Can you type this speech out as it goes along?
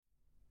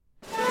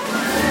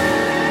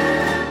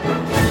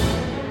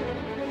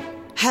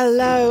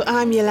Hello,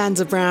 I'm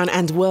Yolanda Brown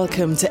and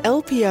welcome to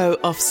LPO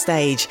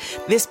Offstage.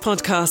 This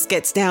podcast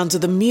gets down to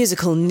the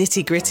musical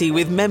nitty-gritty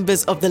with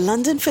members of the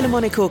London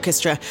Philharmonic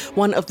Orchestra,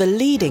 one of the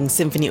leading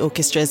symphony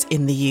orchestras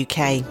in the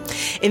UK.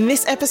 In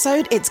this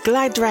episode, it's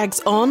Glad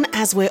Drags on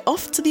as we're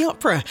off to the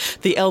opera.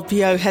 The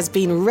LPO has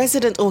been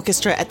resident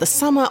orchestra at the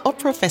Summer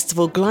Opera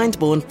Festival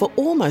Glyndebourne for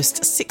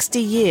almost 60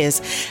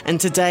 years.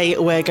 And today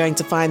we're going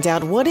to find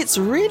out what it's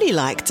really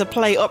like to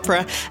play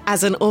opera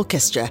as an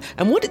orchestra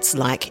and what it's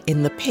like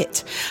in the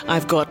pit.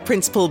 I've got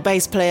principal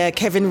bass player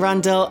Kevin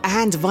Rundle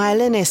and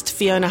violinist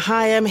Fiona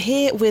Higham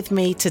here with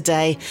me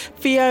today.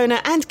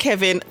 Fiona and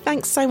Kevin,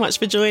 thanks so much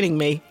for joining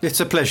me. It's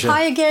a pleasure.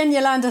 Hi again,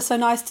 Yolanda. So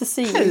nice to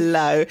see you.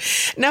 Hello.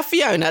 Now,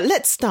 Fiona,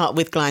 let's start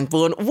with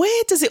Glyndebourne.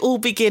 Where does it all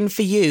begin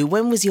for you?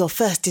 When was your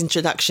first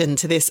introduction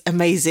to this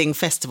amazing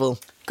festival?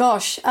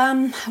 Gosh,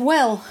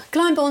 well,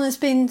 Glyndebourne has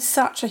been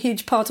such a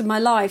huge part of my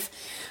life.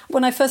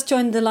 When I first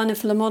joined the London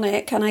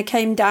Philharmonic and I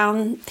came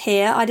down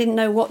here, I didn't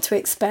know what to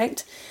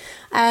expect.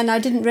 And I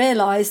didn't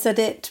realise that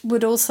it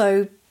would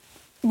also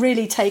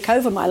really take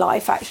over my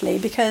life, actually,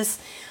 because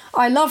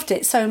I loved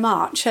it so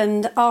much.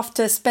 And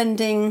after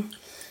spending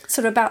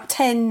sort of about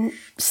 10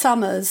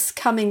 summers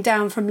coming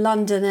down from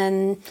London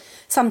and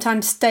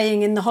sometimes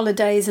staying in the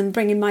holidays and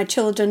bringing my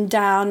children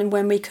down and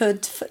when we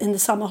could in the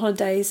summer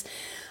holidays,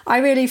 I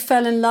really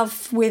fell in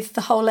love with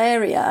the whole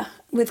area,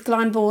 with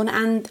Glyndebourne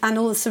and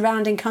all the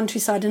surrounding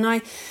countryside.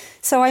 And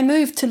so I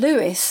moved to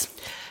Lewes.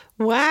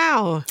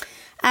 Wow.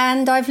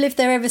 And I've lived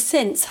there ever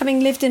since.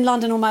 Having lived in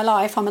London all my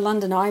life, I'm a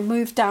Londoner, I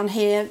moved down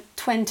here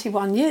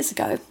 21 years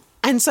ago.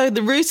 And so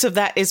the root of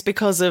that is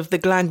because of the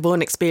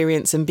Glyndebourne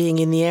experience and being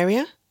in the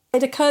area?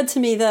 It occurred to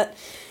me that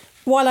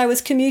while I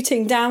was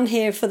commuting down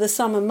here for the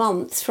summer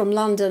months from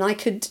London, I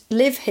could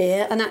live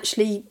here and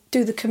actually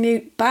do the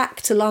commute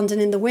back to London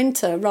in the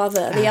winter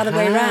rather the other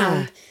way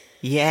around.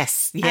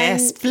 Yes,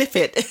 And flip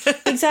it.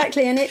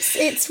 Exactly, and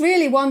it's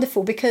really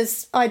wonderful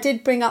because I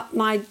did bring up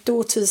my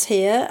daughters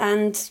here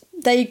and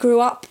they grew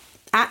up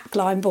at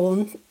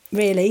Glyndebourne,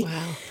 really.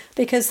 Wow.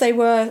 Because they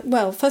were,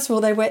 well, first of all,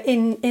 they were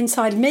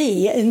inside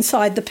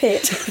the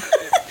pit,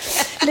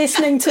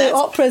 listening to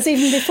operas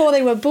even before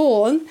they were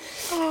born.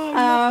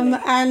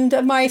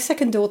 And my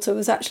second daughter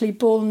was actually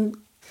born,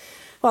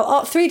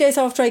 well, 3 days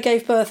after I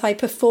gave birth, I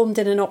performed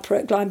in an opera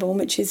at Glyndebourne,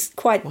 which is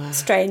quite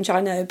strange, I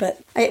know, but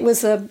it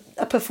was a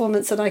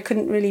performance that I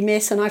couldn't really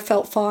miss and I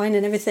felt fine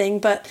and everything,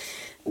 but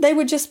they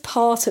were just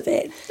part of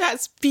it.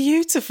 That's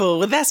beautiful.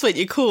 Well, that's what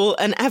you call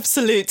an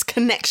absolute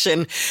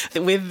connection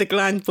with the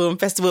Glyndebourne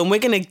Festival. And we're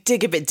going to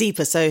dig a bit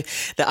deeper so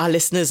that our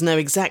listeners know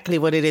exactly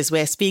what it is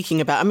we're speaking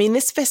about. I mean,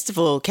 this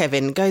festival,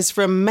 Kevin, goes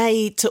from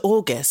May to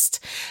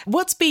August.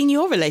 What's been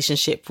your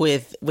relationship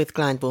with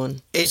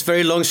Glyndebourne? It's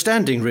very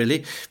long-standing,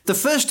 really. The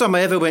first time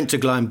I ever went to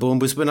Glyndebourne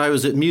was when I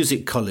was at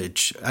music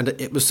college, and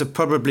it was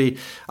probably,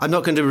 I'm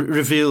not going to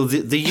reveal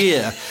the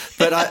year,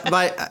 but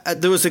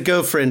there was a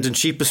girlfriend, and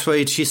she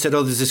said,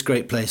 "Oh, there's this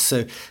great place."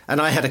 And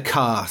I had a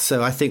car,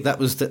 so I think that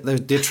was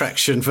the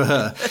attraction for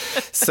her.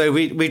 So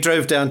we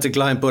drove down to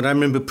Glyndebourne. I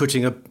remember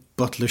putting a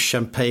bottle of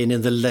champagne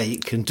in the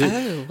lake and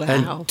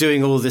and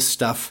doing all this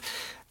stuff.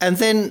 And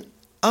then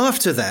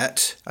after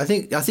that, I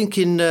think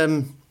in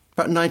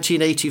about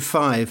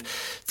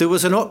 1985, there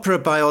was an opera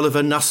by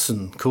Oliver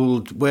Knussen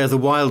called Where the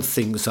Wild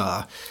Things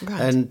Are.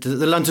 Right. And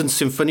the London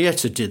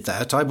Sinfonietta did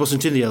that. I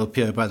wasn't in the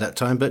LPO by that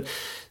time,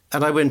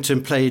 and I went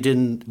and played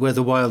in Where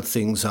the Wild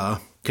Things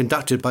Are,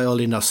 conducted by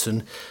Ollie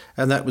Knussen,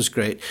 and that was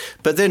great.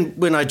 But then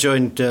when I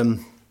joined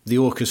the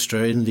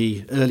orchestra in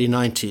the early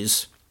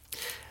 90s,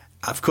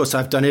 of course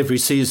I've done every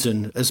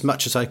season as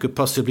much as I could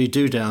possibly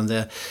do down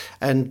there.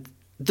 And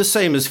the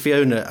same as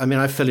Fiona, I mean,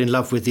 I fell in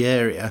love with the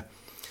area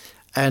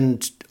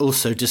and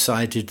also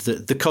decided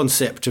that the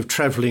concept of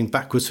travelling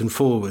backwards and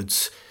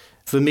forwards,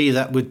 for me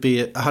that would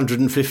be a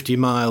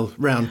 150-mile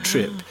round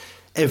trip.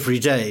 Every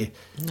day.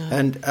 No.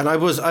 And I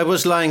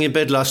was lying in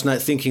bed last night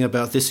thinking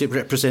about this. It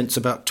represents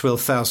about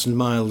 12,000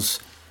 miles.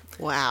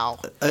 Wow.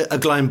 A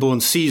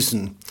Glyndebourne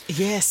season.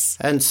 Yes.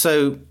 And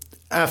so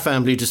our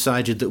family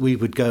decided that we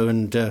would go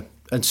and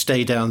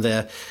stay down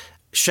there.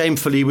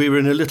 Shamefully, we were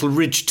in a little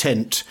ridge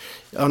tent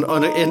in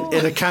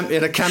a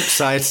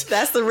campsite.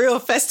 That's the real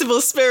festival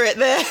spirit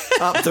there.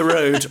 Up the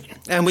road.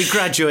 And we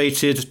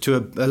graduated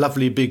to a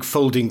lovely big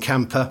folding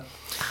camper.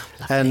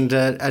 And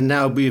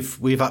now we've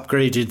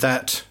upgraded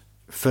that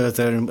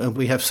further, and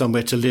we have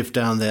somewhere to live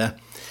down there.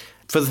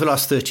 For the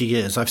last 30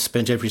 years, I've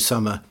spent every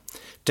summer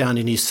down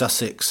in East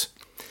Sussex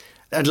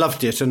and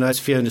loved it. And as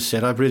Fiona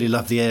said, I really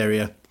love the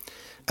area.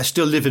 I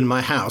still live in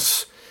my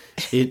house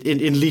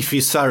in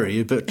leafy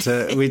Surrey, but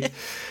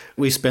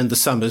we spend the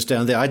summers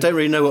down there. I don't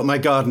really know what my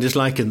garden is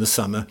like in the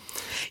summer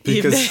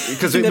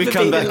because we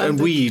come back and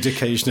weed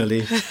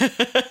occasionally.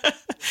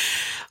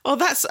 Oh,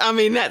 that's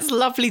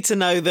lovely to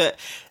know that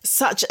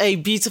such a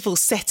beautiful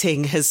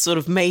setting has sort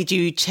of made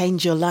you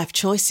change your life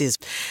choices.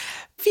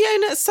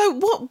 Fiona, so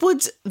what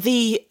would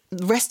the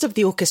rest of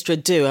the orchestra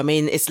do? I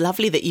mean, it's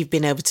lovely that you've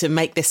been able to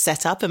make this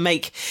setup and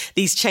make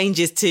these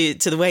changes to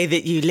the way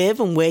that you live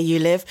and where you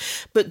live.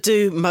 But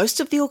do most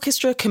of the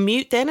orchestra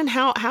commute then? And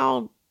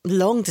how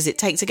long does it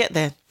take to get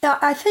there? Yeah,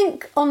 I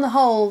think on the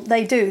whole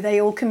they do. They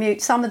all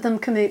commute. Some of them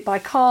commute by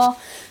car.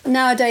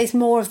 Nowadays,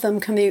 more of them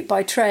commute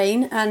by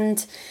train.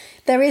 And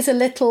there is a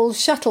little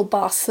shuttle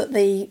bus that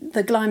the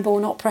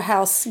Glyndebourne Opera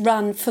House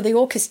run for the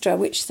orchestra,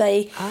 which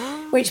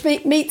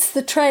meets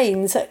the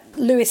trains at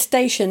Lewes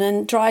Station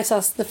and drives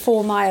us the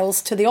 4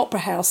 miles to the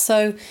Opera House.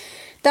 So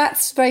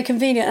that's very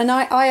convenient. And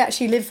I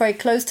actually live very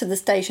close to the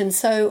station,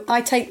 so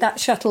I take that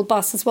shuttle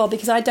bus as well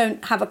because I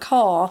don't have a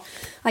car.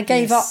 I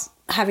gave up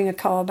having a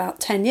car about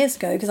 10 years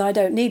ago because I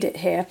don't need it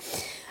here.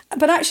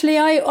 But actually,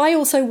 I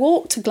also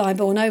walk to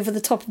Glyndebourne over the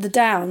top of the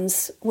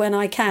Downs when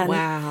I can.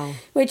 Wow.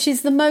 Which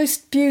is the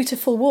most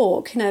beautiful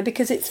walk,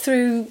 because it's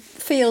through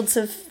fields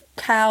of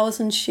cows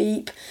and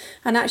sheep.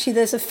 And actually,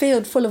 there's a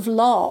field full of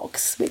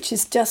larks, which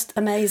is just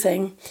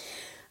amazing.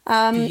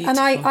 And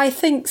I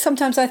think,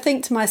 sometimes I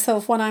think to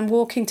myself when I'm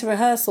walking to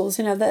rehearsals,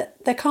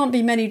 that there can't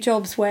be many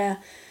jobs where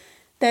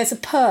there's a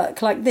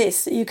perk like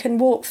this. You can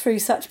walk through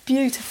such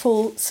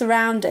beautiful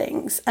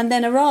surroundings and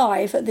then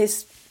arrive at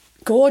this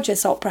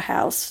gorgeous opera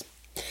house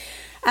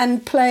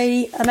and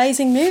play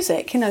amazing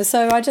music,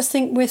 so I just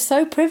think we're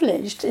so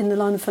privileged in the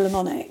London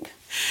Philharmonic.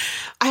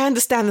 I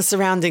understand the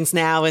surroundings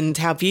now and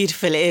how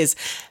beautiful it is.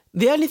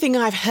 The only thing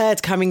I've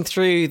heard coming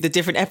through the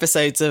different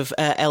episodes of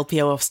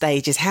LPO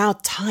Offstage is how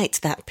tight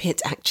that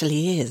pit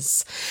actually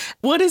is.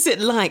 What is it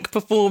like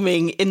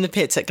performing in the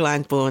pit at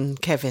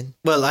Glyndebourne, Kevin?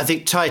 Well, I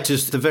think tight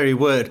is the very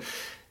word.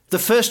 The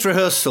first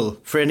rehearsal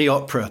for any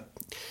opera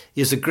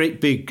is a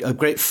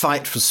great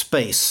fight for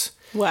space.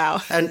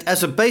 Wow. And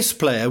as a bass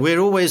player, we're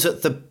always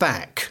at the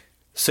back.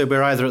 So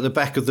we're either at the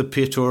back of the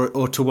pit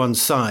or to one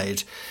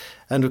side.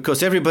 And of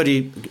course,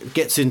 everybody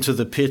gets into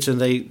the pit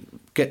and they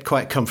get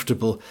quite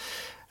comfortable.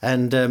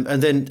 And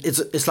then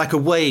it's like a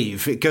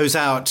wave. It goes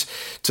out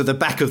to the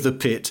back of the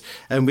pit,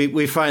 and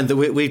we find that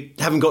we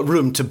haven't got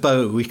room to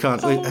bow. We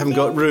haven't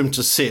got room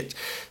to sit,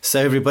 so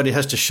everybody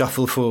has to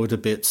shuffle forward a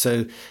bit.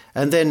 So,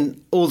 and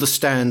then all the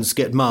stands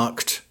get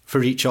marked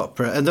for each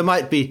opera, and there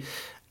might be,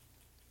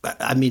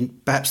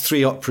 perhaps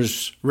 3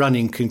 operas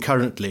running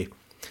concurrently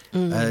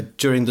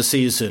during the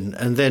season,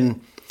 and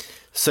then.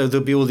 So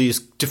there'll be all these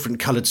different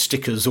coloured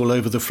stickers all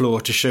over the floor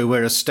to show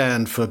where a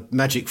stand for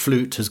Magic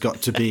Flute has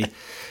got to be.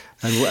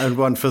 And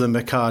one for the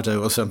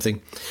Mikado or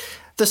something.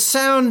 The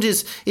sound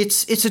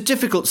it's a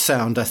difficult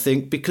sound, I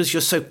think, because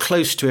you're so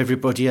close to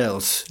everybody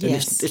else. And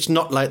yes. It's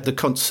not like the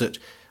concert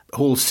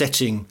hall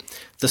setting.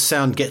 The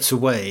sound gets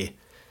away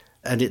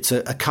and it's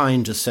a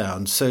kinder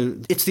sound. So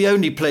it's the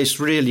only place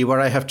really where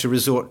I have to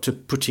resort to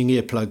putting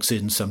earplugs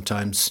in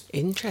sometimes.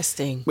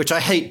 Interesting. Which I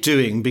hate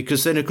doing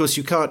because then, of course,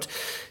 you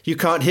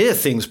can't hear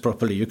things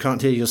properly. You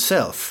can't hear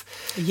yourself.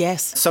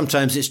 Yes.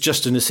 Sometimes it's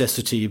just a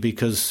necessity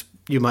because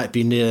you might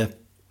be near...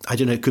 I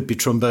don't know, it could be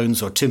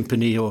trombones or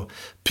timpani or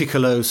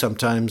piccolo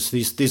sometimes.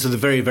 These are the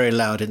very, very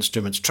loud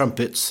instruments,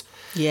 trumpets.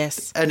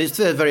 Yes. And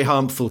they're very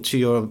harmful to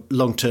your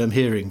long-term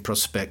hearing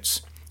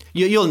prospects.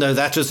 You'll know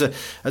that as a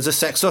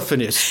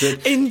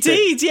saxophonist.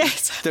 Indeed,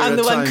 yes. I'm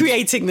the one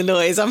creating the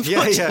noise,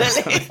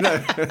 unfortunately.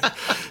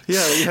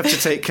 Yeah, you have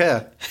to take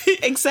care.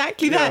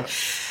 Exactly that.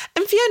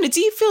 And Fiona,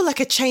 do you feel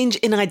like a change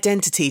in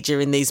identity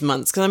during these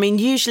months? Because,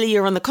 usually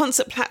you're on the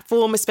concert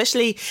platform,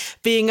 especially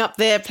being up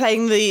there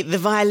playing the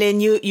violin.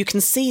 You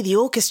can see the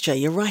orchestra.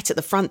 You're right at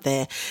the front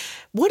there.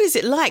 What is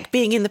it like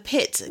being in the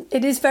pit?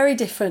 It is very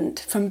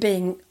different from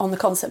being on the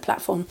concert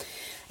platform.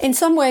 In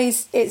some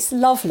ways, it's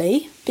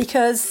lovely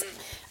because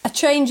a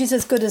change is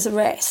as good as a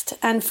rest.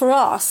 And for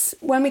us,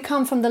 when we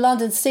come from the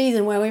London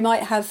season where we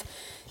might have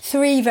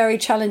 3 very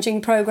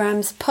challenging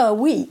programmes per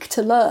week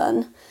to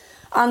learn,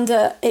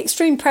 under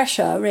extreme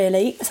pressure,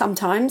 really,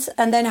 sometimes,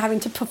 and then having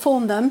to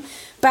perform them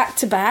back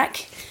to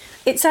back.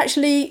 It's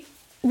actually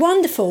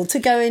wonderful to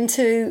go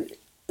into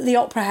the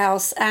opera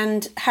house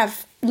and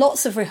have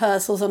lots of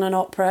rehearsals on an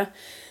opera,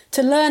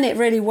 to learn it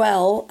really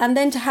well, and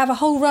then to have a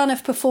whole run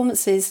of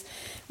performances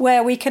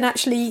where we can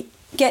actually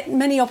get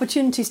many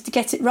opportunities to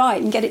get it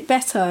right and get it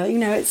better.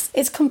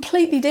 It's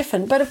completely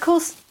different. But of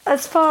course,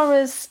 as far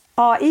as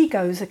our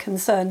egos are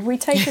concerned, we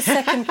take a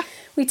second...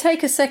 We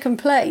take a second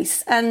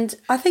place, and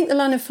I think the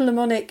London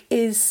Philharmonic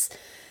is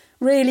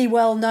really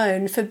well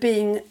known for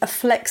being a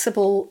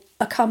flexible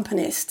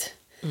accompanist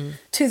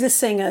to the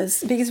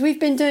singers, because we've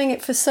been doing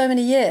it for so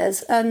many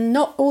years, and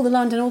not all the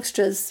London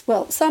orchestras,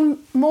 some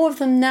more of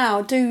them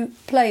now do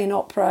play in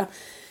opera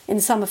in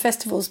summer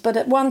festivals, but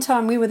at one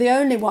time we were the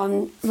only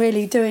one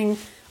really doing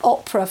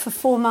opera for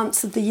 4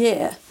 months of the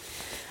year.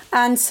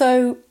 And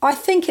so I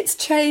think it's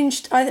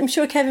changed. I'm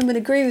sure Kevin would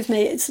agree with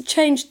me. It's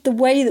changed the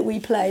way that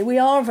we play. We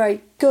are very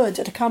good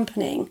at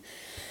accompanying.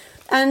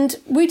 And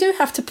we do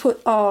have to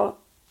put our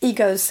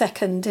egos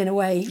second in a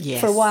way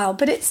for a while.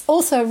 But it's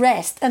also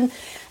rest. And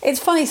it's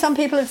funny, some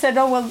people have said,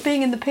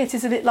 being in the pit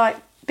is a bit like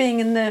being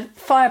in the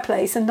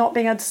fireplace and not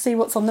being able to see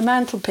what's on the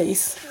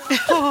mantelpiece.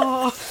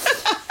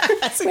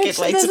 That's a good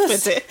way to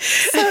put it.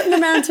 Certain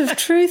amount of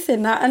truth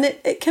in that, and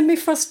it can be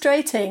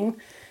frustrating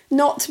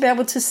not to be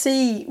able to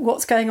see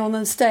what's going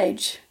on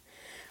stage.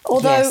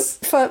 Although,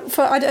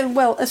 for I don't,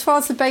 well, as far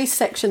as the bass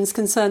section's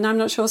concerned, I'm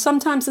not sure.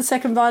 Sometimes the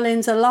second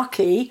violins are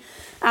lucky,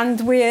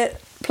 and we're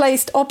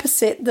placed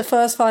opposite the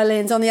first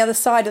violins on the other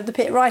side of the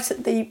pit, right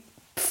at the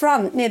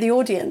front near the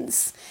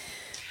audience.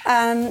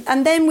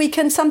 And then we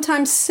can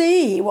sometimes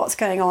see what's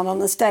going on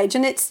the stage,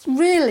 and it's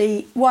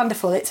really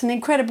wonderful. It's an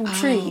incredible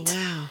treat.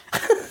 Wow.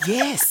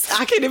 Yes,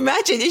 I can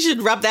imagine. You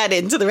should rub that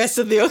into the rest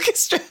of the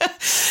orchestra.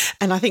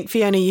 And I think,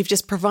 Fiona, you've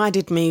just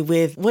provided me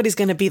with what is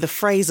going to be the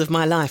phrase of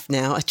my life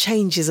now. A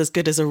change is as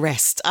good as a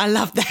rest. I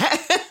love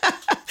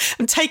that.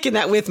 I'm taking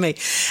that with me.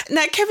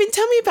 Now, Kevin,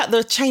 tell me about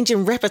the change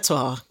in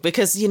repertoire,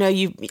 because, you know,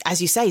 you,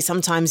 as you say,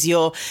 sometimes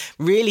you're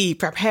really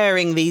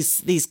preparing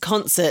these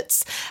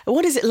concerts.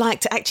 What is it like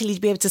to actually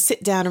be able to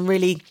sit down and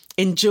really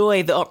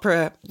enjoy the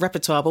opera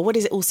repertoire? But what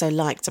is it also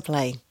like to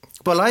play?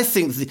 Well, I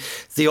think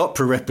the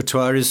opera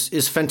repertoire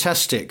is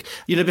fantastic.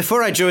 You know,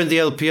 before I joined the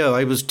LPO,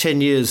 I was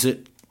 10 years at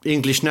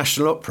English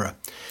National Opera.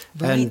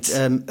 Right.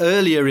 And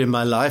earlier in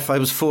my life, I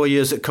was 4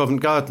 years at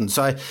Covent Garden.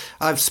 So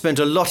I've spent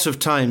a lot of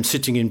time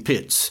sitting in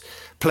pits,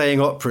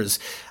 playing operas.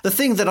 The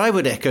thing that I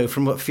would echo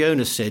from what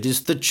Fiona said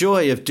is the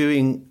joy of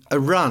doing a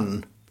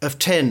run of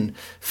 10,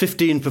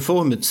 15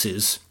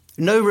 performances,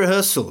 no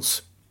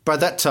rehearsals. By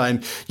that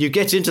time, you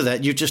get into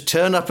that, you just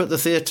turn up at the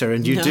theatre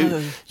and you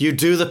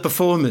do the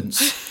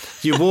performance.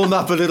 You warm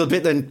up a little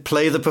bit, then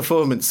play the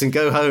performance and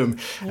go home.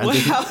 And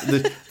wow.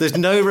 there's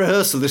no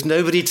rehearsal. There's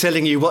nobody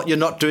telling you what you're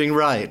not doing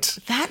right.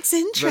 That's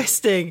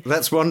interesting.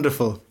 That's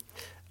wonderful.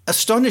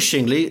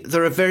 Astonishingly,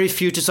 there are very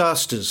few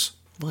disasters.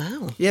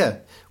 Wow. Yeah.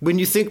 When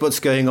you think what's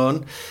going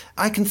on,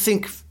 I can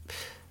think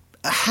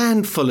a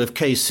handful of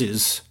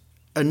cases,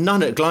 and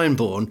none at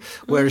Glyndebourne,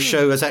 where a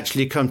show has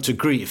actually come to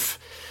grief.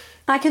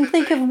 I can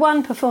think of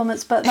one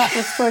performance, but that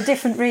was for a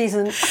different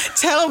reason.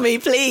 Tell me,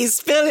 please.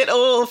 Spill it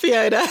all,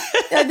 Fiona.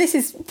 This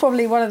is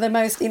probably one of the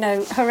most,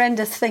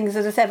 horrendous things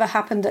that has ever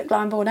happened at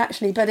Glyndebourne,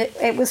 actually, but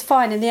it was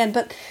fine in the end.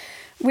 But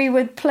we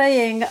were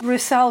playing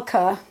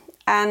Rusalka,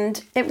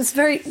 and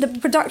the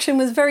production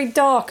was very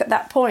dark at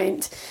that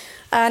point,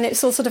 and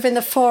it's all sort of in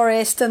the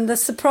forest, and the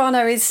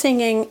soprano is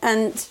singing,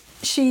 and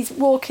she's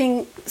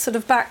walking sort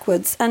of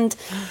backwards, and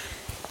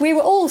we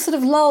were all sort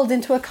of lulled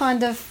into a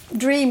kind of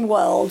dream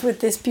world with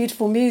this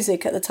beautiful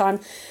music at the time.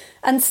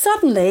 And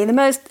suddenly, the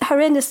most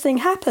horrendous thing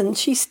happened.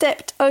 She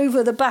stepped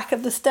over the back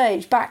of the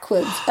stage,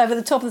 backwards, over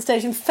the top of the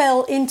stage, and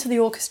fell into the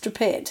orchestra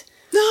pit.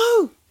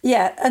 No!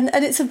 Yeah, and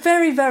it's a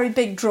very, very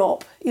big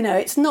drop.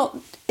 It's not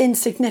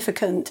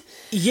insignificant.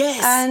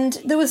 Yes. And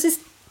there was this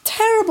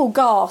terrible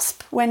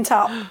gasp went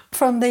up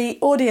from the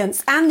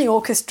audience and the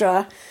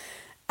orchestra.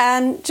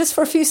 And just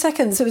for a few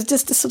seconds, there was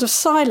just a sort of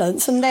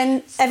silence, and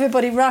then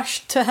everybody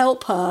rushed to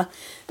help her.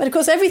 But of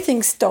course,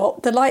 everything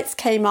stopped. The lights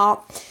came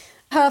up.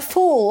 Her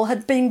fall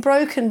had been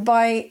broken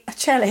by a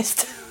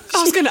cellist.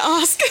 I was going to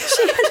ask.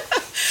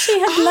 She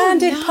had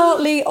landed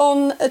partly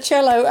on a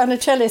cello and a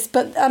cellist,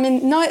 but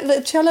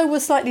the cello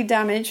was slightly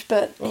damaged,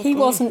 but he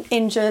wasn't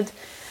injured.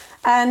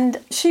 And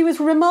she was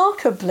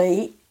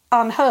remarkably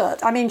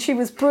unhurt. She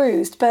was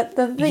bruised, but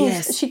the thing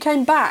is, she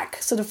came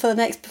back sort of for the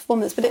next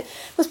performance. But it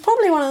was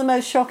probably one of the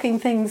most shocking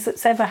things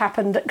that's ever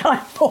happened at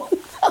Glyndebourne.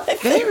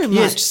 Very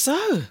much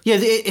so. Yeah,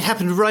 it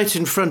happened right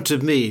in front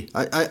of me.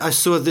 I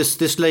saw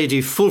this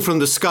lady fall from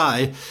the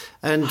sky,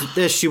 and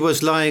there she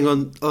was lying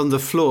on the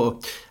floor.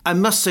 I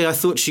must say, I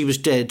thought she was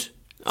dead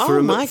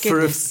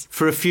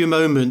for a few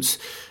moments,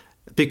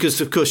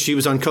 because of course she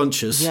was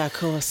unconscious. Yeah, of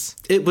course.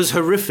 It was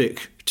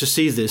horrific to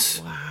see this.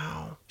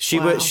 Wow. She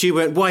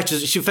went white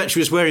as in fact she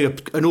was wearing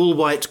an all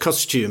white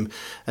costume,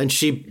 and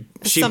she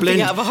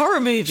something out of a horror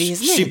movie,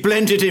 isn't it? She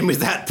blended in with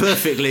that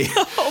perfectly.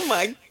 Oh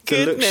my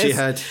goodness! The look she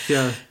had,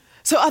 yeah.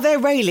 So are there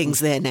railings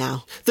there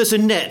now? There's a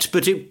net,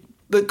 but it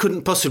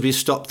couldn't possibly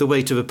stop the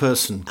weight of a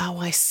person. Oh,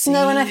 I see.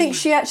 No, and I think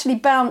she actually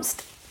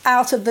bounced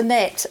out of the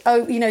net.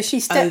 Oh, she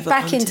stepped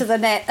back into the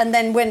net and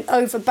then went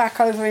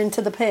back over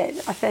into the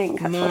pit. I think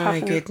that's what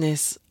happened. My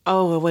goodness!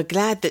 Oh, well, we're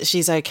glad that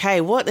she's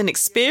okay. What an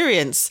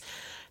experience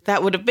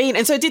that would have been.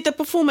 And so did the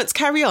performance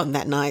carry on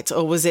that night,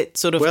 or was it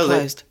sort of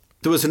closed?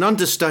 There was an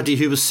understudy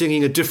who was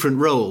singing a different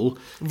role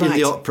in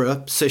the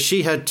opera, so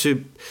she had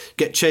to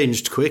get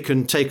changed quick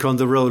and take on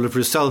the role of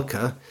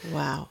Rusalka.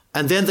 Wow.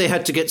 And then they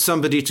had to get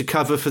somebody to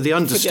cover for the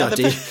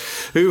understudy,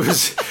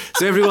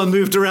 so everyone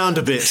moved around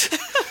a bit.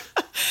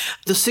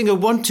 The singer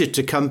wanted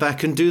to come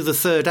back and do the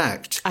third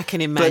act. I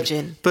can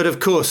imagine. But of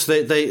course,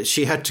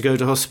 she had to go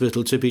to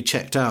hospital to be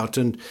checked out,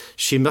 and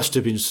she must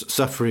have been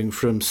suffering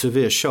from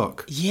severe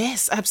shock.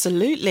 Yes,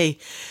 absolutely.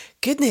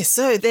 Goodness,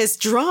 so there's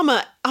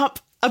drama up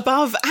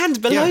above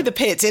and below the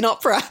pit in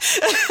opera.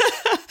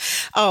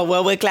 Oh,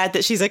 well, we're glad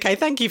that she's okay.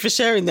 Thank you for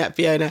sharing that,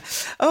 Fiona.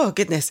 Oh,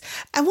 goodness.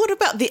 And what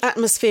about the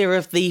atmosphere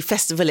of the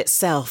festival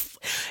itself?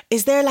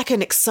 Is there like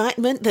an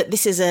excitement that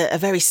this is a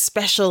very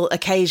special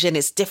occasion,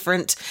 it's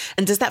different,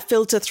 and does that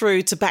filter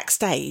through to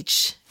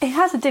backstage? It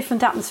has a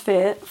different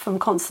atmosphere from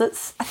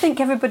concerts. I think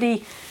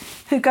everybody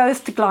who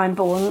goes to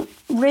Glyndebourne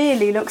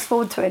really looks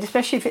forward to it,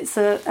 especially if it's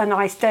a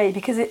nice day,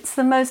 because it's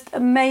the most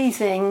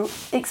amazing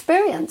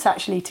experience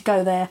actually to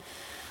go there,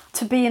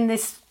 to be in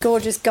this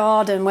gorgeous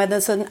garden where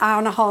there's an hour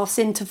and a half's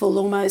interval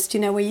almost,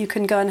 where you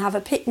can go and have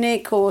a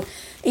picnic or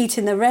eat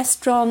in the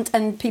restaurant,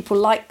 and people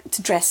like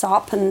to dress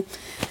up. And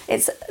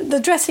it's the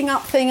dressing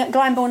up thing at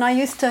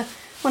Glyndebourne.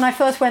 When I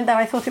first went there,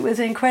 I thought it was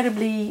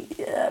incredibly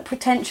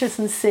pretentious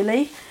and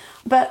silly.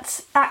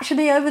 But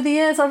actually, over the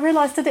years, I've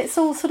realised that it's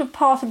all sort of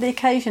part of the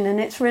occasion and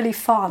it's really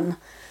fun.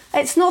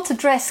 It's not a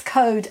dress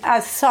code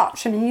as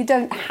such. I mean, you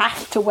don't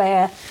have to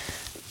wear,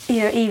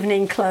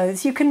 evening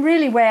clothes. You can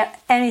really wear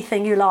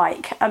anything you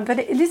like. But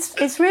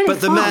it's really fun. But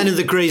the man in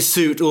the grey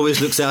suit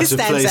always looks out of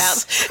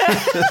place.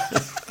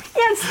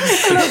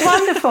 Yes, they look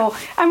wonderful.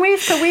 And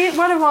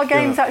one of our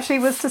games actually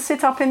was to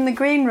sit up in the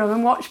green room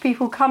and watch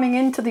people coming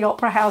into the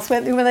Opera House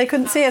where they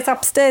couldn't see us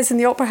upstairs in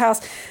the Opera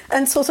House,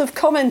 and sort of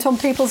comment on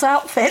people's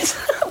outfits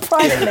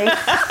privately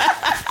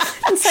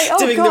and say, "Oh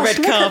Doing gosh, the red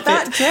look carpet.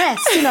 at that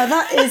dress!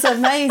 That is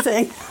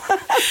amazing."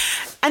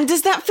 And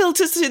does that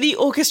filter to the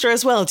orchestra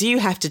as well? Do you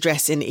have to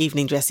dress in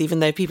evening dress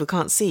even though people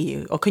can't see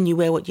you? Or can you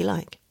wear what you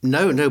like?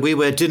 No, we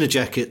wear dinner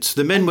jackets.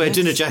 The men wear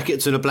dinner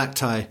jackets and a black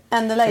tie.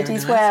 And the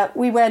ladies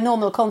we wear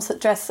normal concert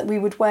dress that we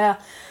would wear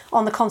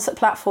on the concert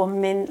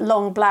platform, in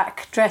long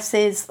black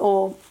dresses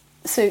or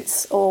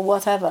suits or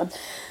whatever.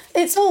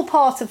 It's all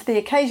part of the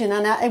occasion,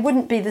 and it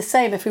wouldn't be the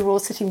same if we were all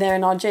sitting there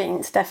in our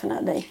jeans,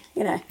 definitely,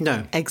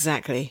 No.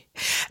 Exactly.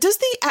 Does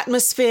the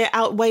atmosphere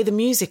outweigh the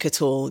music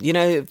at all?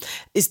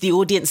 Is the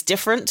audience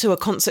different to a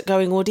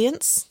concert-going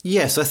audience?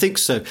 Yes, I think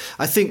so.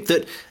 I think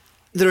that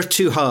there are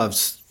two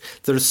halves.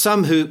 There are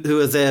some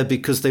who are there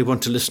because they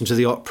want to listen to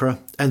the opera,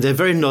 and they're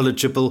very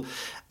knowledgeable,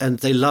 and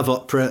they love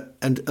opera,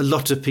 and a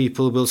lot of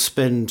people will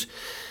spend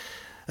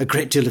a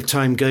great deal of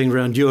time going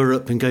around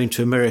Europe and going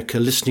to America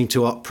listening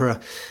to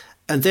opera.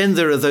 And then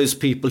there are those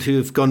people who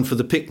have gone for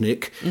the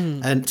picnic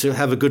and to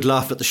have a good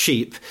laugh at the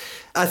sheep.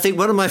 I think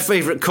one of my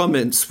favourite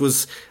comments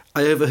was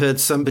I overheard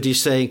somebody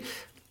saying,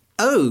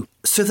 "Oh,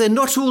 so they're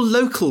not all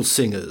local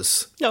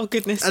singers." Oh,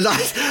 goodness. And I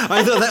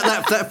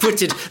thought that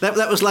put it,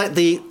 that was like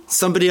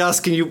somebody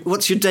asking you,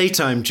 "What's your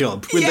daytime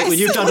job?" When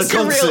you've done a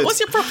concert. What's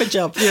your proper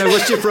job? Yeah,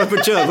 what's your proper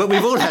job? But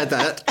we've all had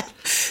that.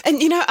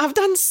 And, I've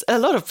done a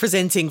lot of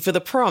presenting for the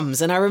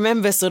proms, and I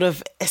remember sort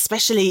of,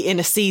 especially in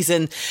a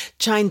season,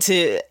 trying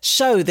to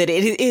show that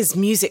it is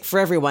music for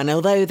everyone.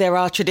 Although there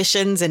are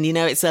traditions and,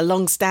 it's a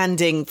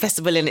long-standing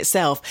festival in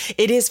itself,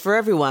 it is for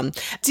everyone.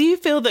 Do you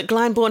feel that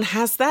Glyndebourne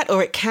has that,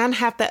 or it can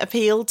have that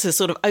appeal to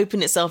sort of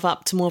open itself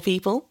up to more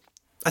people?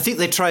 I think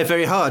they try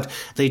very hard.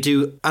 They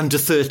do under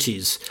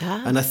 30s.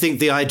 And I think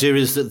the idea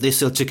is that they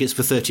sell tickets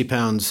for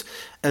 £30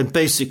 and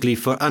basically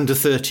for under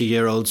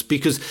 30-year-olds,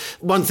 because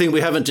one thing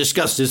we haven't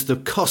discussed is the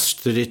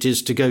cost that it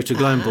is to go to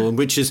Glyndebourne,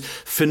 which is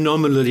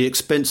phenomenally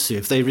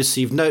expensive. They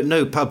receive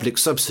no public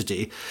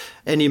subsidy.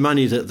 Any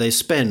money that they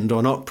spend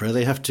on opera,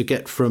 they have to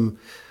get from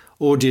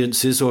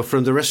audiences or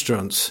from the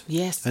restaurants.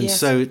 Yes, and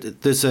so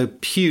there's a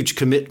huge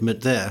commitment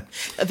there.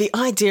 The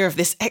idea of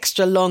this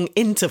extra long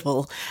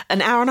interval,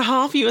 an hour and a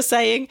half, you were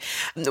saying,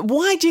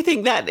 why do you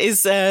think that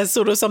is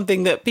sort of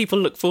something that people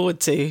look forward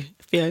to,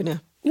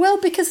 Fiona? Well,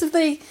 because of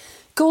the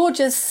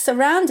gorgeous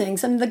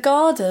surroundings, and the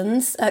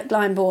gardens at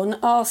Glyndebourne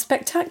are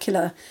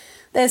spectacular.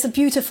 There's a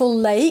beautiful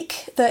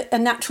lake, a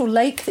natural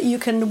lake that you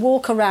can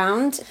walk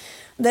around.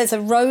 There's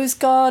a rose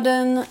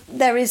garden.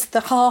 There is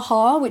the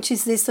ha-ha, which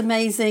is this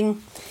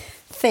amazing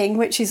thing,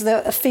 which is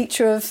a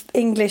feature of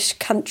English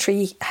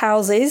country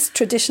houses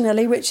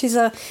traditionally, which is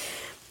a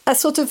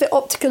sort of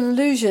optical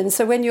illusion.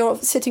 So when you're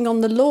sitting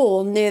on the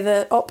lawn near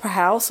the opera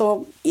house,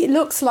 it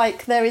looks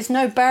like there is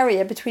no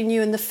barrier between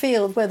you and the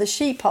field where the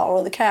sheep are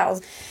or the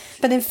cows.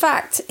 But in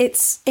fact,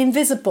 it's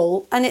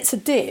invisible, and it's a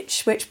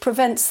ditch which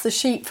prevents the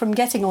sheep from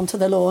getting onto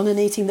the lawn and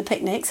eating the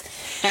picnics.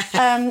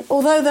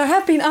 Although there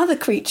have been other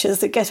creatures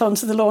that get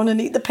onto the lawn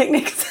and eat the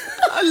picnics.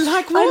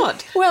 Like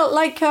what?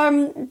 Like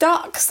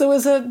ducks. There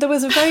was a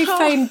very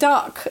famed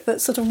duck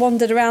that sort of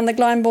wandered around the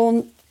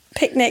Glyndebourne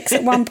picnics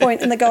at one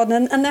point in the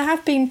garden, and there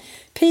have been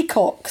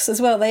peacocks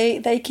as well.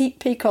 They keep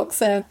peacocks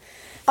there.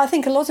 I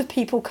think a lot of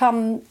people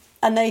come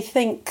and they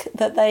think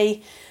that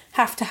they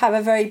have to have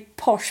a very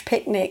posh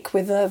picnic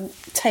with a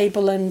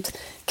table and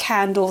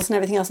candles and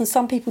everything else. And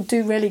some people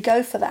do really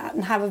go for that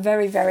and have a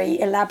very, very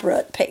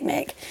elaborate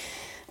picnic.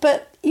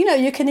 But,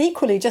 you can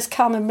equally just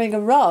come and bring a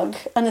rug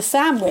and a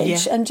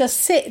sandwich and just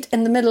sit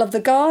in the middle of the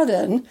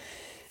garden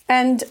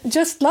and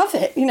just love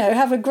it,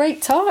 have a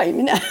great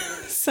time,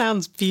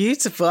 Sounds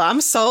beautiful.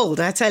 I'm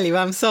sold. I tell you,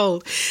 I'm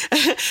sold.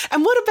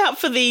 And what about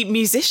for the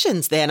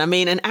musicians then? I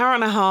mean, an hour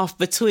and a half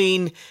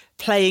between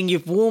playing,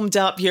 you've warmed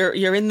up,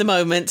 you're in the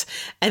moment,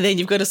 and then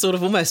you've got to sort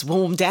of almost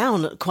warm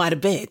down quite a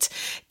bit.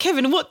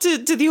 Kevin, what do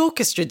the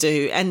orchestra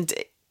do? And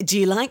do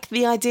you like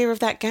the idea of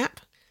that gap?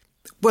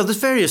 Well, there's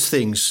various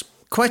things.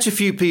 Quite a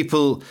few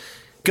people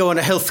go on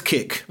a health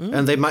kick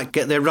and they might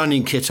get their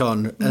running kit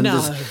on. And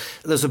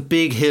there's a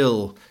big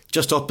hill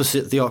just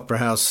opposite the Opera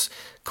House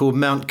called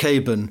Mount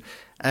Caburn.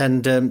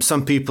 And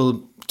some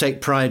people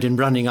take pride in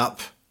running up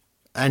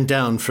and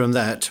down from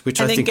that, which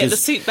I think is... And then get the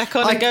suit back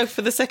on and go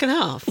for the second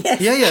half.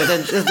 Yeah,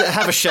 then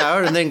have a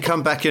shower and then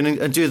come back in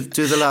and do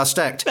the last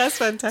act. That's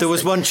fantastic. There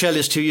was one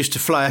cellist who used to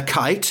fly a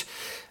kite,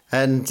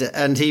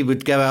 and he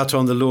would go out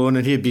on the lawn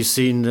and he'd be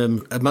seen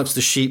amongst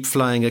the sheep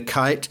flying a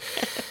kite.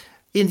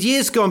 In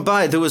years gone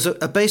by, there was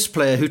a bass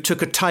player who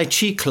took a Tai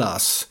Chi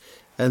class,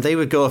 and they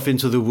would go off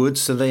into the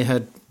woods, and they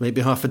had maybe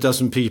half a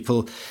dozen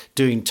people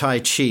doing Tai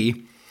Chi.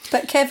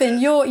 But Kevin,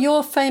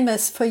 you're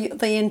famous for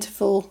the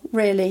interval,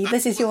 really.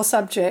 This is your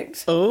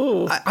subject.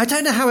 Oh. I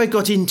don't know how I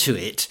got into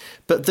it,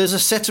 but there's a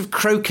set of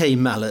croquet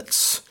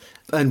mallets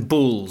and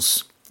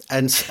balls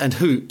and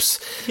hoops,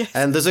 yes.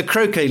 And there's a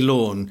croquet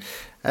lawn.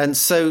 And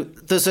so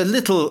there's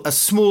a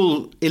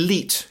small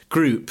elite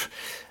group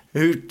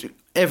who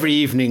every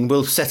evening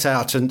will set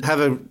out and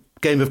have a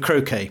game of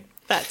croquet.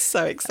 That's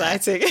so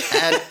exciting.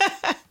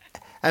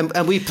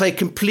 And we play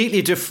completely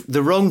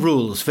the wrong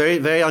rules, very,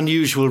 very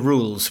unusual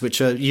rules,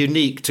 which are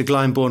unique to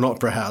Glyndebourne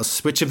Opera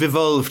House, which have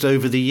evolved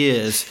over the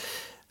years.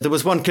 There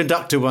was one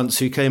conductor once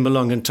who came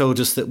along and told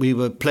us that we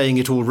were playing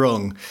it all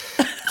wrong.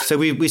 So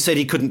we said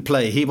he couldn't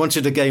play. He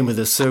wanted a game with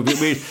us, so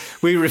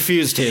we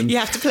refused him. You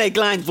have to play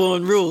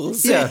Glyndebourne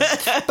rules. Yeah,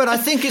 but I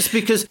think it's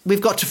because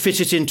we've got to fit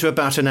it into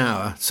about an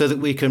hour so that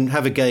we can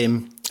have a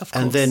game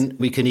and then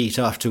we can eat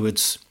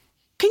afterwards.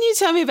 Can you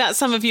tell me about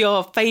some of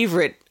your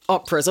favourite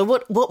operas, or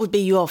what would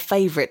be your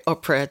favourite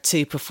opera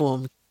to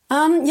perform?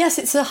 Yes,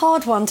 it's a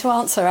hard one to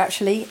answer,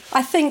 actually.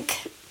 I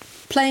think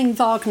playing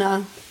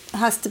Wagner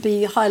has to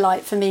be a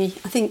highlight for me.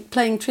 I think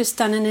playing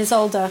Tristan and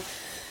Isolde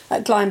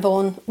at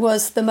Glyndebourne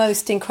was the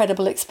most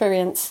incredible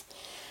experience.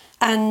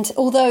 And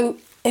although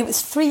it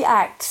was 3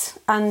 acts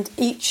and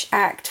each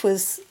act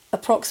was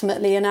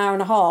approximately an hour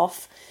and a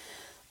half,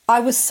 I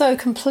was so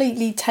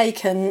completely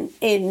taken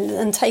in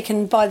and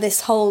taken by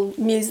this whole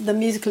the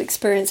musical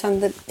experience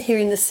and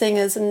hearing the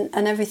singers and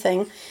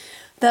everything,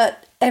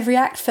 that every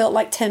act felt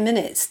like 10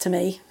 minutes to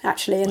me,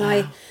 actually. And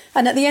wow.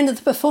 And at the end of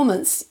the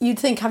performance, you'd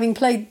think, having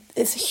played,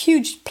 it's a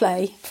huge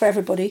play for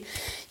everybody,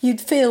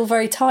 you'd feel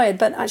very tired.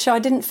 But actually, I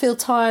didn't feel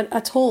tired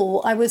at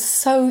all. I was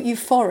so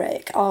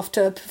euphoric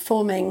after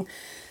performing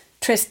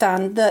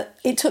Tristan that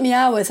it took me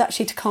hours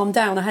actually to calm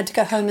down. I had to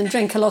go home and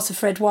drink a lot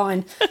of red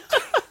wine.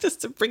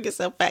 Just to bring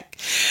yourself back.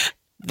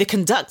 The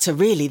conductor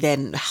really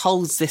then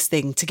holds this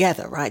thing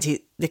together, right?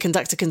 The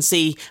conductor can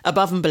see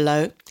above and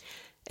below.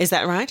 Is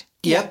that right?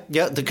 Yeah.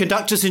 The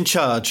conductor's in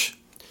charge.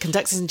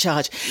 Conductor's in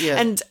charge. Yeah.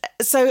 And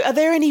so are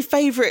there any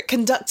favourite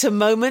conductor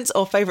moments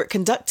or favourite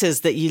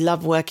conductors that you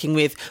love working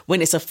with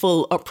when it's a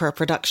full opera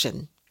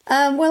production?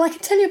 Well, I can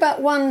tell you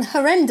about one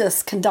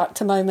horrendous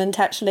conductor moment,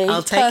 actually,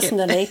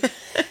 personally,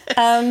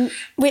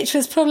 which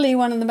was probably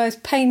one of the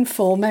most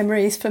painful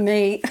memories for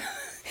me,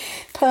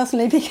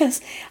 personally,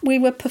 because we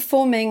were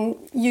performing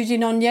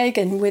Eugene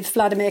Onegin with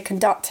Vladimir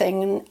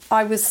conducting, and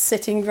I was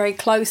sitting very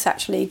close,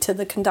 actually, to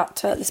the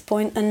conductor at this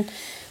point, and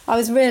I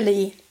was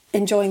really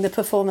enjoying the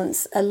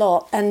performance a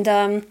lot. And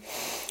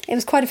it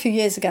was quite a few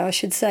years ago, I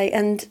should say,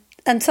 and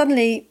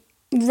suddenly,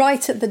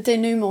 right at the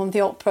denouement of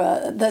the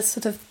opera, the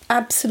sort of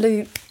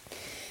absolute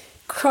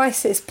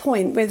crisis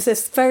point with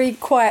this very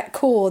quiet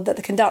chord that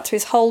the conductor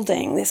is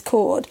holding, this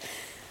chord,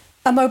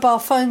 a mobile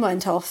phone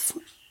went off,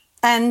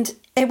 and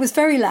it was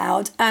very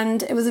loud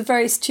and it was a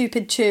very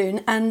stupid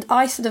tune, and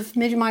I sort of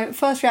my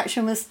first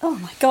reaction was, oh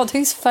my God,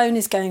 whose phone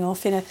is going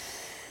off, you know?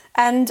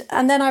 And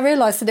then I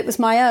realised that it was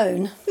my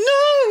own.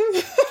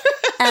 No!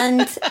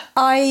 And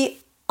I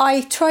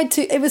tried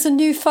to, it was a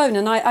new phone,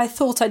 and I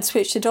thought I'd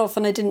switched it off,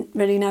 and I didn't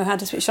really know how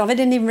to switch it off. I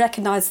didn't even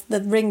recognise the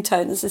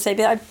ringtone, as I say.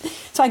 But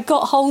so I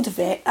got hold of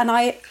it, and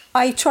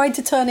I tried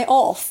to turn it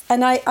off,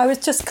 and I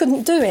just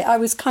couldn't do it. I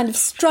was kind of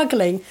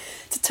struggling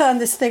to turn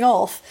this thing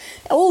off.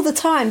 All the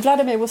time,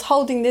 Vladimir was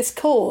holding this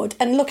chord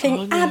and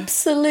looking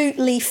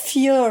absolutely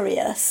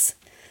furious.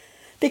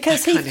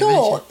 Because he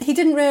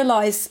didn't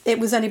realise it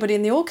was anybody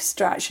in the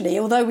orchestra, actually,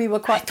 although we were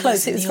quite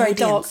close. It was very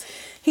dark.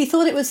 He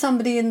thought it was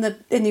somebody in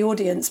the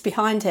audience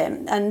behind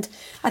him, and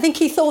I think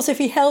he thought if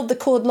he held the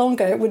cord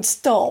longer, it would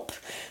stop.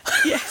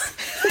 Yes.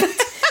 But in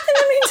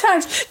the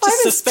meantime,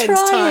 I was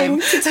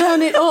trying to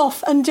turn it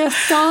off and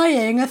just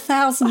dying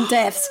 1,000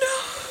 deaths.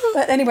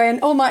 No. But anyway,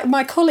 and all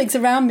my colleagues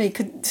around me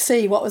could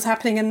see what was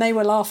happening, and they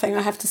were laughing,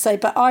 I have to say,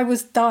 but I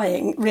was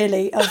dying,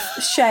 really, of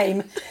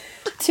shame.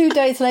 2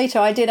 days later,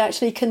 I did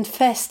actually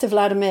confess to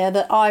Vladimir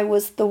that I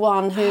was the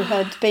one who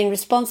had been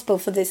responsible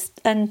for this,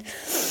 and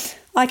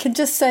I can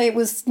just say it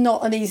was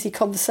not an easy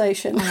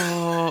conversation.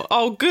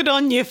 Oh, good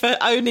on you for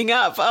owning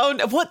up. Oh,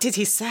 what did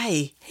he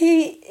say?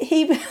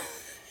 He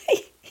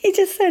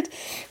just said,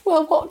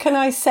 well, what can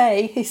I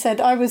say? He said,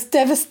 I was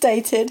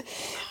devastated.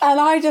 And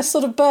I just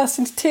sort of burst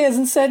into tears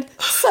and said,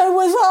 so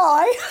was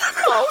I.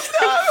 Oh,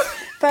 no.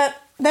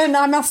 But then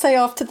I must say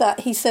after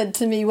that, he said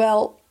to me,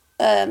 well,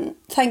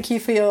 thank you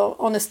for your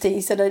honesty.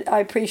 He said, I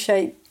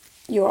appreciate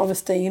your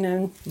honesty, you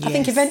know. Yes, I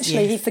think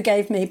eventually he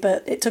forgave me,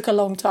 but it took a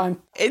long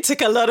time. It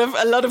took a lot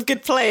of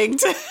good playing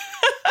to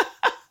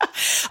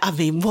I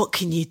mean, what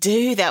can you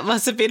do? That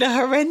must have been a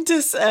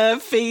horrendous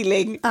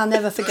feeling. I'll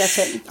never forget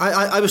it.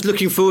 I was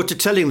looking forward to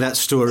telling that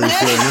story,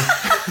 Fiona.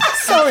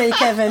 Sorry,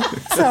 Kevin.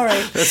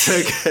 Sorry. That's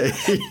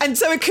okay. And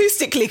so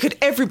acoustically, could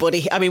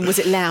everybody... I mean, was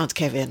it loud,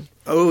 Kevin?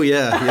 Oh,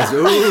 yeah. Yes.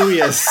 Oh,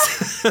 yes.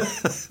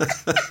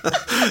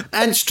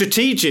 And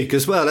strategic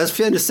as well. As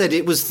Fiona said,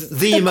 it was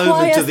the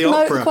moment of the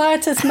opera.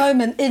 Quietest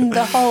moment in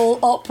the whole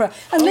opera.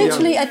 And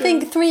literally, I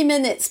think 3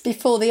 minutes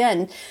before the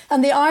end.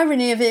 And the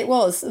irony of it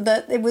was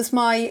that it was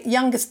my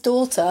youngest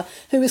daughter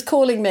who was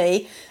calling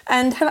me.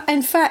 And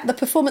in fact, the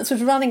performance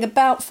was running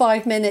about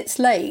 5 minutes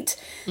late.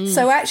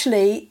 So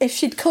actually, if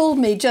she'd called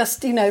me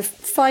just,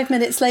 5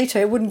 minutes later,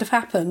 it wouldn't have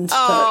happened.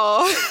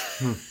 Oh.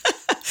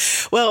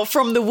 Well,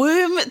 from the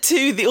womb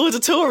to the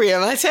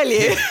auditorium, I tell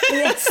you.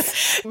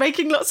 Yes.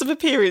 Making lots of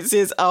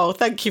appearances. Oh,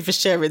 thank you for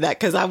sharing that,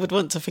 because I would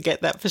want to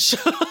forget that for sure.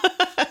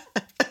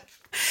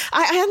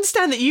 I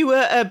understand that you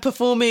were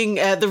performing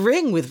The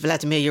Ring with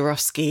Vladimir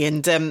Yarovsky,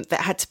 and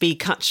that had to be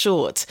cut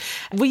short.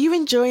 Were you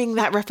enjoying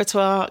that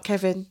repertoire,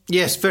 Kevin?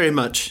 Yes, very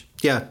much.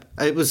 Yeah,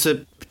 it was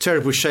a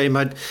terrible shame.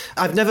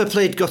 I've never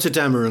played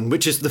Götterdämmerung,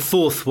 which is the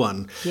fourth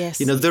one. Yes.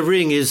 The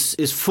Ring is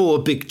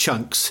 4 big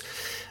chunks.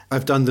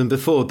 I've done them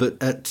before,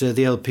 but at the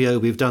LPO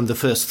we've done the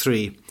first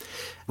 3.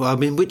 Well, I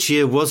mean, which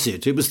year was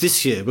it? It was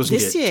this year, wasn't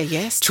it? This year,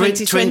 yes.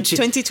 2020.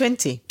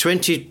 2020.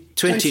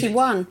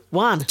 21.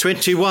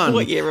 21.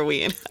 What year are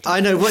we in? I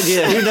know what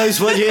year. Who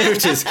knows what year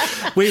it is?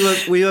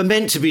 We were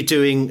meant to be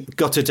doing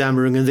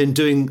Götterdämmerung and then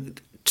doing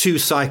 2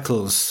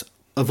 cycles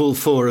of all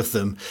 4 of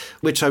them,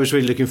 which I was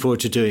really looking forward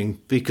to doing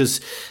because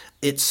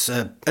it's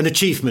an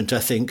achievement,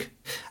 I think.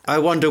 I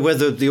wonder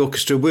whether the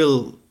orchestra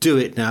will do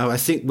it now. I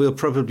think we'll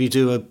probably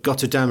do a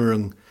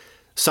Götterdämmerung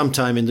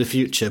sometime in the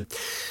future.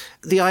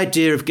 The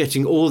idea of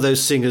getting all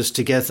those singers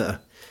together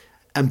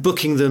and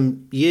booking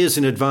them years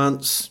in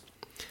advance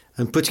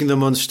and putting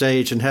them on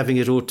stage and having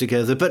it all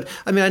together. But,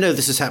 I mean, I know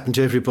this has happened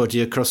to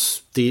everybody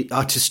across the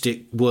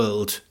artistic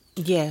world.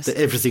 Yes. That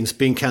everything's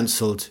been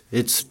cancelled.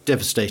 It's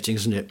devastating,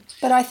 isn't it?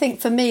 But I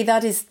think for me,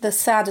 that is the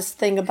saddest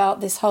thing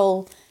about this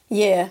whole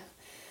year.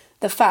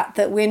 The fact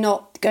that we're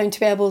not going to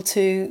be able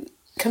to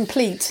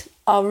complete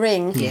our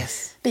Ring.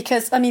 Yes.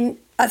 Because, I mean,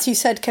 as you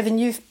said, Kevin,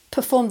 you've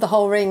performed the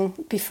whole Ring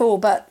before,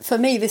 but for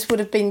me, this would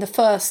have been the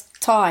first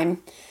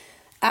time.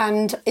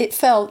 And it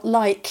felt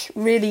like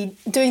really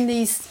doing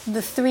the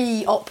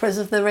 3 operas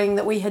of the Ring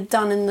that we had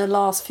done in the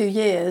last few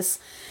years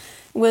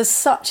was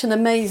such an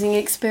amazing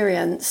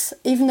experience.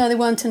 Even though they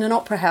weren't in an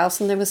opera house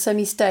and they were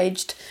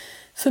semi-staged,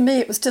 for me,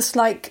 it was just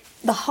like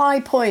the high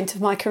point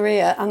of my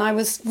career, and I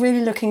was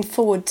really looking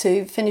forward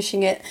to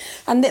finishing it.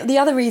 And the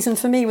other reason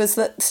for me was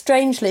that,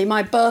 strangely,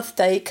 my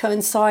birthday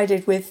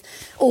coincided with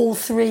all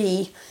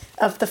 3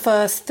 of the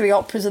first 3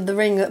 operas of the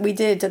Ring that we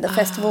did at the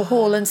Festival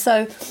Hall. And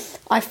so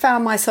I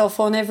found myself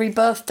on every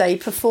birthday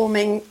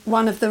performing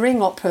one of the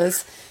Ring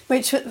operas,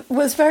 which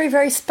was very,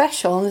 very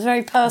special and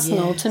very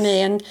personal to me.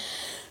 And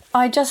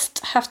I just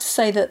have to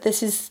say that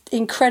this is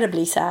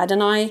incredibly sad,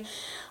 and I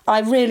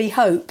really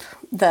hope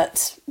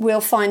that we'll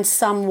find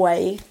some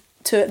way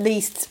to at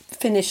least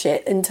finish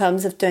it in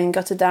terms of doing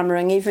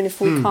Götterdämmerung, even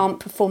if we can't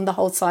perform the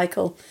whole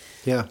cycle.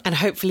 Yeah. And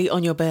hopefully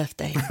on your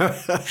birthday.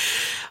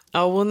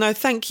 Oh, well, no,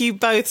 thank you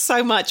both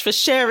so much for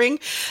sharing,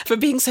 for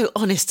being so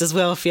honest as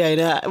well,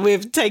 Fiona.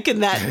 We've taken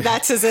that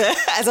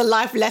as a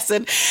life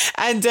lesson.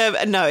 And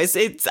no,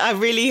 it's I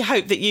really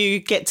hope that you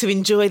get to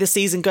enjoy the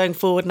season going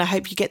forward, and I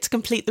hope you get to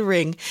complete the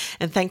Ring.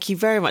 And thank you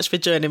very much for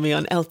joining me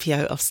on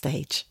LPO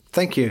Offstage.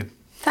 Thank you.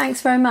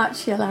 Thanks very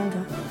much,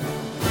 Yolanda.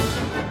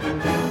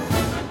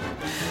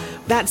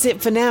 That's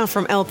it for now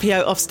from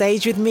LPO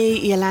Offstage with me,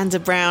 Yolanda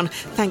Brown.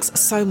 Thanks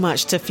so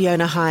much to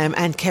Fiona Higham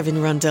and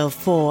Kevin Rundell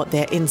for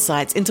their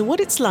insights into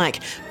what it's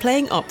like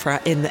playing opera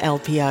in the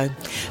LPO.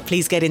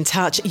 Please get in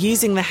touch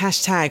using the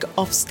hashtag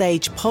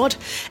OffstagePod.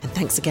 And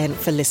thanks again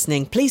for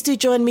listening. Please do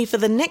join me for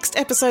the next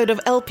episode of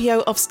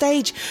LPO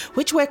Offstage,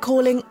 which we're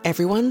calling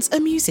Everyone's a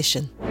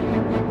Musician.